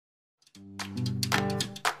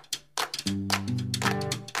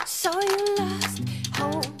So you lost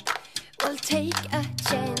hope, well take a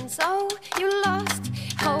chance. Oh, you lost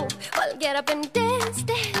hope, well get up and dance,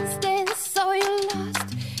 dance, dance. So you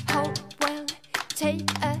lost hope, well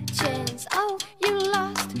take a chance. Oh, you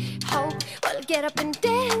lost hope, well get up and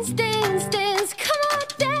dance, dance, dance. Come on,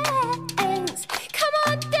 dance, come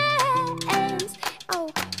on, dance. Oh,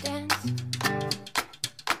 dance.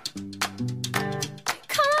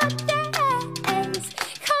 Come on, dance,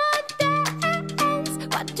 come on, dance.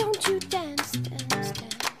 Why don't you dance, dance,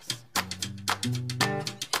 dance?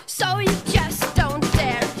 So you just don't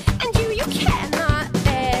dare, and you cannot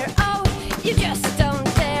bear. Oh, you just don't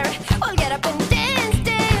dare. Well, get up and dance,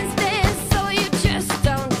 dance, dance. So you just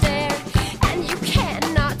don't dare, and you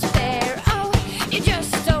cannot bear. Oh, you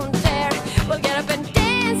just don't dare. Well, get up and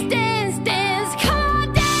dance, dance, dance. Come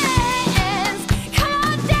on, dance, come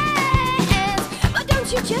on, dance. Why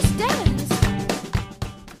don't you just dance?